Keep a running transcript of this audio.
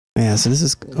Yeah, so this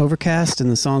is Ovrkast,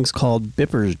 and the song's called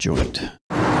Bipper's Joint.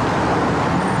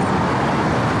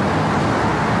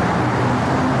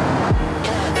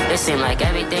 It seem like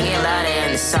everything get louder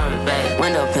in the summer, babe.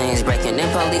 Window panes breaking,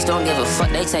 them police don't give a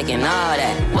fuck, they taking all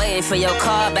that. Waiting for your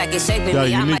car back and shaping Got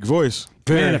me. a unique voice.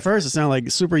 Man, at first it sounded like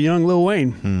super young Lil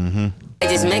Wayne. Mm-hmm.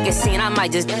 Just make a scene, I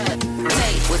might just take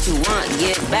what you want,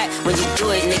 get back. When you do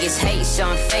it, niggas hate,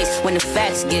 showing face. When the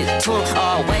facts get to 'em,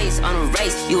 always on a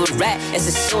race. You a rat, it's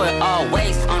a sword,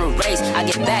 always on a race. I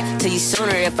get back to you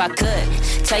sooner if I could.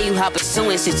 Tell you how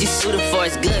pursuing shit you suited for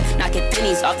is good. Knocking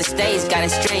pennies off the stage, got a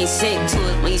strange scent to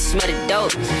it. When you smell the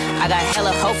dope, I got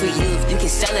hella hope for you. If you can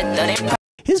sell it, though,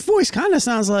 His voice kind of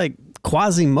sounds like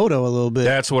𝐀𝐿𝐴 a little bit.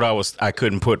 That's what I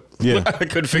couldn't put. Yeah, I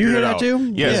couldn't figure you hear it that out.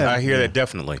 too? Yes, Yeah. I hear that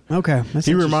definitely. Okay,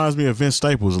 he reminds me of Vince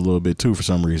Staples a little bit too for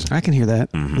some reason. I can hear that.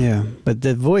 Yeah, but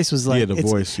the voice was like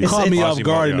voice. It caught me off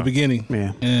guard in the beginning.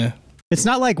 Yeah. It's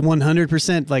not like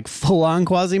 100% like full on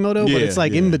𝐀𝐿𝐴, but it's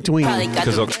like in between.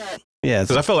 Yeah,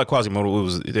 because I felt like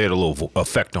𝐀𝐿𝐴 they had a little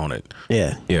effect on it.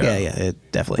 Yeah,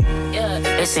 it definitely.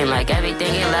 It seem like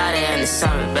everything get louder in the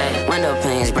summer, babe. Window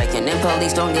panes breaking, them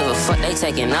police don't give a fuck, they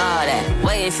taking all that.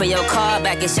 Waiting for your car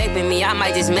back and shaping me, I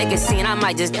might just make a scene, I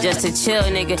might just to chill,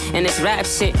 nigga. And this rap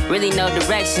shit, really no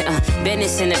direction,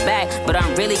 business in the back, but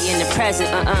I'm really in the present,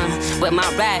 With my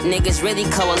rap, niggas really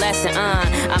coalescing,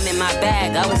 I'm in my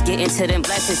bag, I was getting to them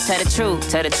blessings, tell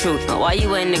the truth. Why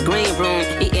you in the green room,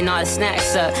 eating all the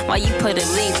snacks up? Why you put a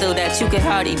lead through that you could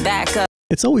hardly back up?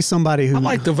 It's always somebody who... I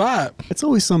like the vibe. It's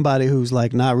always somebody who's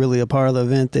like not really a part of the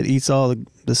event that eats all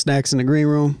the snacks in the green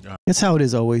room. That's how it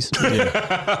is always.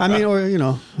 I mean, or, you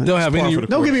know...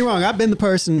 Don't get me wrong. I've been the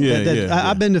person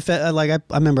I've been to...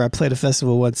 I remember I played a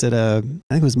festival once at I think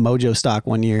it was Mojo Stock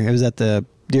one year. It was at the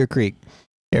Deer Creek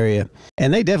area.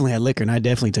 And they definitely had liquor, and I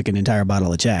definitely took an entire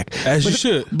bottle of Jack. You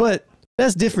should. But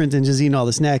that's different than just eating all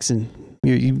the snacks, and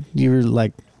you were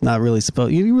like... Not really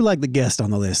supposed. You were like the guest on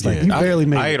the list. Like you barely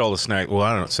made. I ate all the snacks. Well,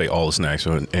 I don't say all the snacks.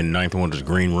 In Ninth Wonder's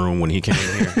green room when he came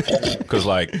in here, because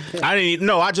like I didn't eat.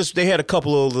 No, they had a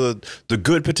couple of the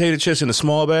good potato chips in the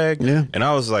small bag. Yeah, and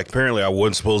I was like, apparently I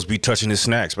wasn't supposed to be touching his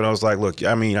snacks, but I was like, look,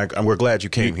 I mean, we're glad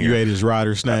you came here. You ate his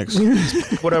rider snacks.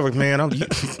 Whatever, man. I'm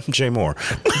Jay Moore.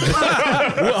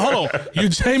 Well, hold on, you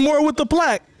Jay Moore with the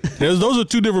plaque. Those are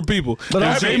two different people. But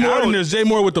there's Jay Moore and there's Jay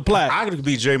Moore with the plaque. I could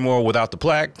be Jay Moore without the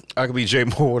plaque. I could be Jay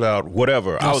Moore without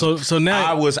whatever. So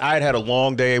now I'd had a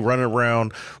long day running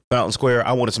around Mountain Square.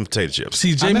 I wanted some potato chips.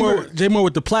 See, Jay Moore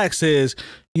with the plaque says,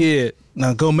 "Yeah,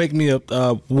 now go make me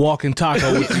a walking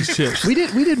taco with these chips." We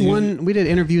did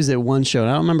interviews at one show. And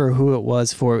I don't remember who it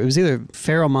was for. It was either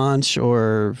Pharoah Monch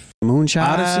or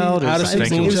Moonchild. Odyssey. I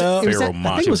think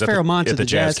it was Pharoah Monch at the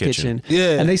Jazz Kitchen.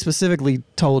 Yeah, and they specifically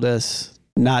told us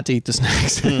not to eat the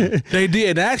snacks. They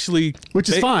did actually, which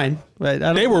is fine.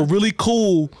 But they were really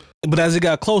cool. But as it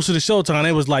got closer to showtime,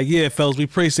 they was like, "Yeah, fellas, we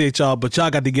appreciate y'all, but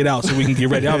y'all got to get out so we can get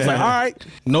ready." I was like, "All right,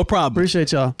 no problem.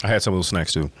 Appreciate y'all." I had some of those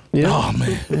snacks too. Yeah. Oh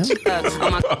man. Yeah.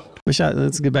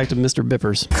 Let's get back to Mr.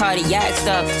 Bipper's. Cardiac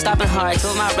stuff, stopping hard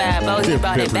through my rap. Oh, he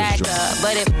brought it back up,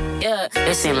 but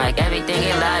it seem like everything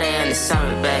get louder in the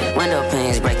summer, babe. Window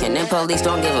panes breaking, them police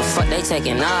don't give a fuck, they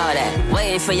taking all that.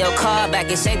 Waiting for your car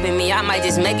back and shaping me, I might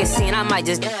just make a scene, I might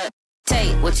just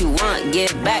take what you want,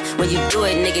 get back. When you do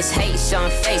it, niggas hate,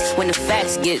 showing face. When the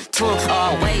facts get to 'em,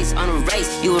 always on a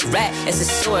race. You a rat, it's a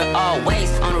sword, always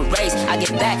on a race. I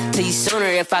get back to you sooner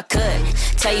if I could.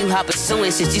 Tell you how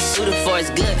pursuing shit you suited for is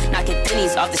good. Knocking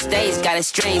pennies off the stage, got a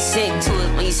strange scent to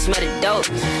it. When you smell the dope,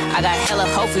 I got hella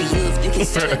hope for you if you can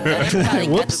sell it.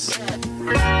 Whoops.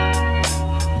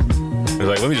 It's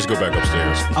like, let me just go back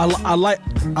upstairs. I like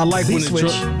when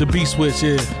the beat switch,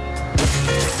 yeah.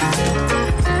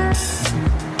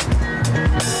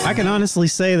 I can honestly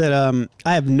say that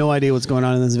I have no idea what's going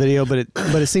on in this video, but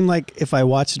it seemed like if I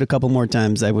watched it a couple more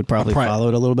times, I would probably follow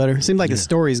it a little better. It seemed like a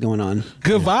story's going on.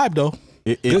 Good vibe though.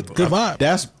 Good vibe.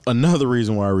 That's another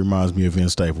reason why it reminds me of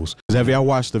Vince Staples. Have y'all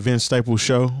watched the Vince Staples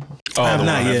show? Oh, I have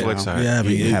not yet.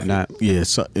 You have not. Yeah,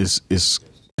 it's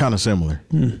kind of similar.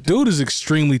 Dude is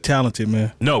extremely talented,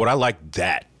 man. No, but I like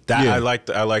that. I like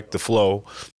the flow.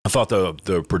 I thought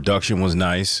the production was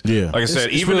nice. Yeah, like I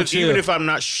said, even if I'm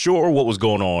not sure what was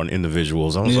going on in the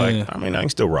visuals, I was like, I mean, I can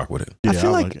still rock with it. I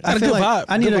feel like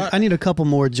I need a couple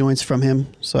more joints from him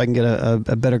so I can get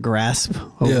a better grasp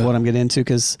of what I'm getting into,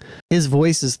 because his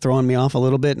voice is throwing me off a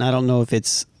little bit, and I don't know if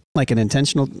it's like an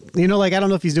intentional, I don't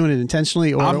know if he's doing it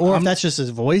intentionally or if that's just his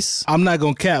voice. I'm not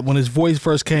gonna cap. When his voice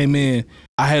first came in,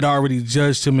 I had already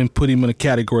judged him and put him in a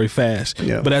category fast.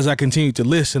 Yeah. But as I continued to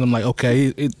listen, I'm like,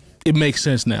 okay, it makes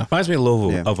sense now. Reminds me a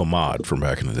little of Ahmad from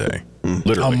back in the day.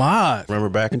 Literally. Ahmad. Remember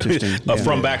back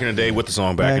from back in the day with the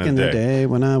song Back in the Day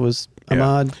when I was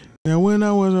Ahmad. Yeah, when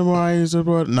I was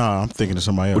Ahmad. Nah, I'm thinking of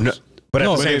somebody else. But at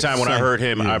the same time, when I heard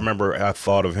him, I remember I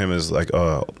thought of him as like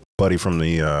a buddy from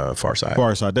the Far Side.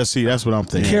 Far Side. That's what I'm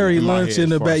thinking. Carry lunch in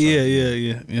the back.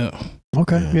 Yeah.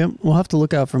 Okay. Yeah. We'll have to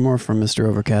look out for more from Mr.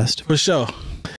 Ovrkast. For sure.